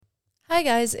Hi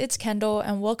guys, it's Kendall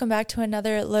and welcome back to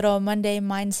another little Monday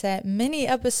Mindset mini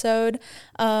episode.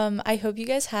 I hope you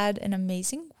guys had an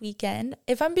amazing weekend.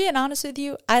 If I'm being honest with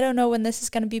you, I don't know when this is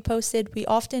going to be posted. We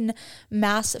often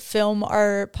mass film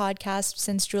our podcast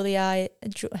since Julia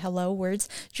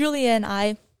and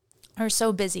I are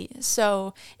so busy.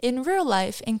 So in real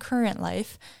life, in current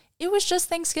life, it was just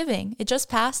Thanksgiving. It just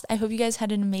passed. I hope you guys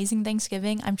had an amazing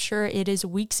Thanksgiving. I'm sure it is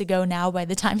weeks ago now by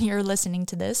the time you're listening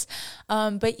to this.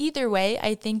 But either way,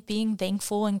 I think being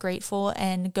thankful and grateful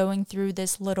and going through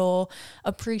this little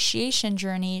appreciation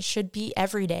journey should be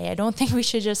every day. I don't think we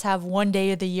should just have one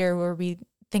day of the year where we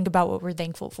think about what we're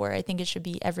thankful for. I think it should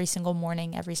be every single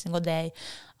morning, every single day,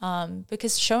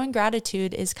 because showing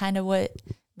gratitude is kind of what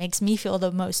makes me feel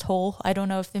the most whole. I don't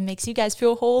know if it makes you guys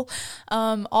feel whole.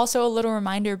 Also, a little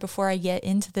reminder before I get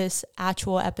into this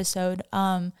actual episode,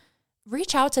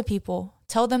 reach out to people.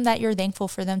 Tell them that you're thankful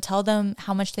for them. Tell them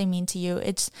how much they mean to you.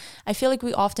 I feel like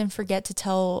we often forget to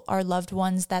tell our loved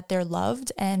ones that they're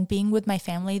loved, and being with my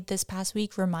family this past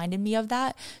week reminded me of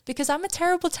that because I'm a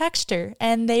terrible texter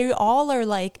and they all are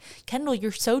like, Kendall,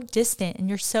 you're so distant and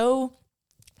you're so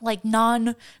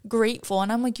non-grateful.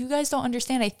 And I'm like, you guys don't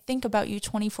understand. I think about you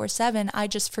 24/7. I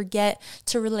just forget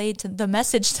to relate to the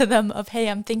message to them of, hey,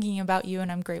 I'm thinking about you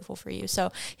and I'm grateful for you.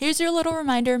 So here's your little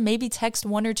reminder. Maybe text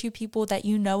one or two people that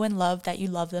you know and love that you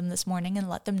love them this morning and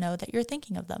let them know that you're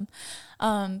thinking of them.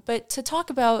 But to talk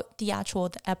about the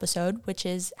actual episode, which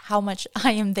is how much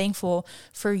I am thankful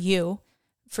for you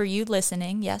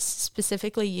listening. Yes,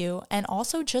 specifically you. And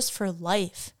also just for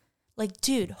life. Like,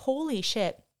 dude, holy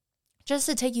shit. Just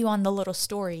to take you on the little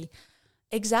story,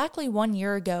 exactly 1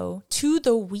 year ago to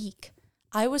the week,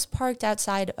 I was parked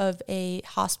outside of a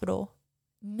hospital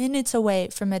minutes away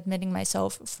from admitting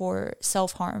myself for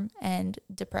self-harm and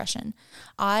depression.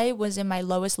 I was in my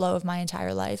lowest low of my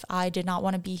entire life. I did not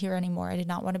want to be here anymore. I did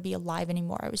not want to be alive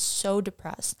anymore. I was so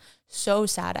depressed, so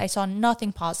sad. I saw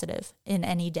nothing positive in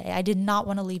any day. I did not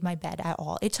want to leave my bed at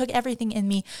all. It took everything in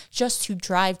me just to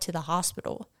drive to the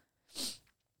hospital.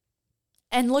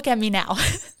 And look at me now.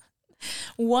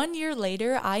 1 year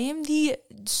later, I am the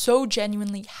so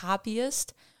genuinely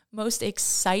happiest, most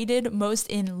excited, most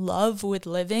in love with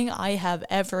living I have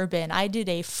ever been. I did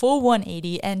a full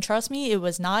 180, and trust me, it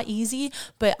was not easy,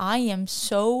 but I am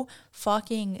so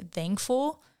fucking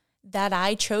thankful that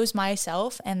I chose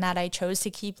myself and that I chose to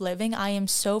keep living. I am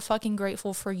so fucking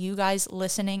grateful for you guys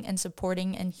listening and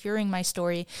supporting and hearing my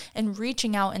story and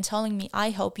reaching out and telling me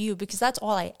I help you, because that's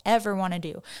all I ever want to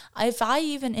do. If I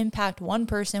even impact one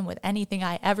person with anything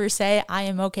I ever say, I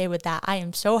am okay with that. I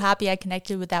am so happy I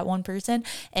connected with that one person,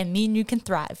 and me and you can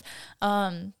thrive.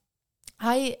 A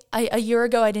year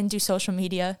ago, I didn't do social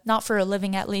media, not for a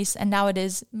living at least, and now it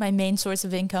is my main source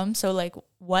of income. So like,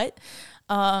 what?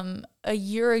 A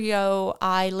year ago,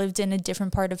 I lived in a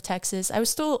different part of Texas. I was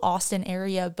still Austin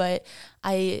area, but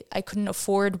I couldn't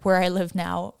afford where I live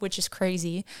now, which is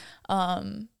crazy.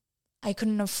 I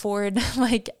couldn't afford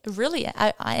really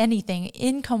anything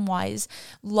income-wise,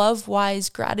 love-wise,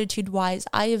 gratitude-wise.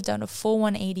 I have done a full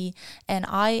 180 and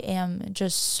I am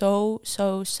just so,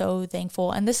 so, so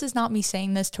thankful. And this is not me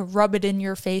saying this to rub it in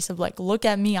your face of like, look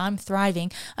at me, I'm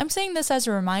thriving. I'm saying this as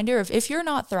a reminder of if you're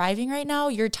not thriving right now,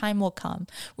 your time will come.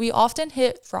 We often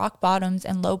hit rock bottoms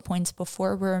and low points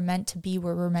before we're meant to be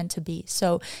where we're meant to be.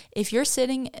 So if you're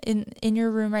sitting in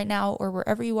your room right now or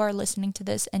wherever you are listening to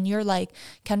this and you're like,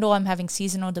 Kendall, I'm having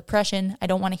seasonal depression. I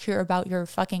don't want to hear about your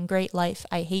fucking great life.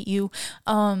 I hate you.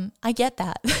 I get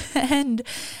that.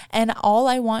 and all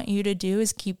I want you to do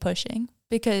is keep pushing,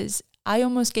 because I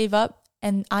almost gave up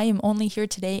and I am only here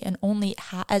today and only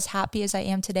as happy as I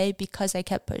am today because I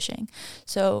kept pushing.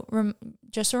 So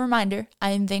just a reminder, I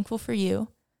am thankful for you.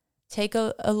 Take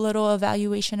a little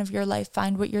evaluation of your life,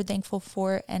 find what you're thankful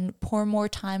for, and pour more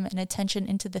time and attention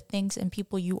into the things and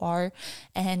people you are,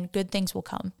 and good things will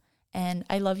come. And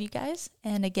I love you guys.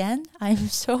 And again, I'm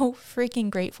so freaking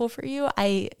grateful for you.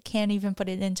 I can't even put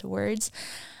it into words.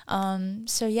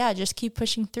 So yeah, just keep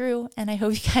pushing through. And I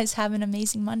hope you guys have an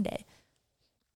amazing Monday.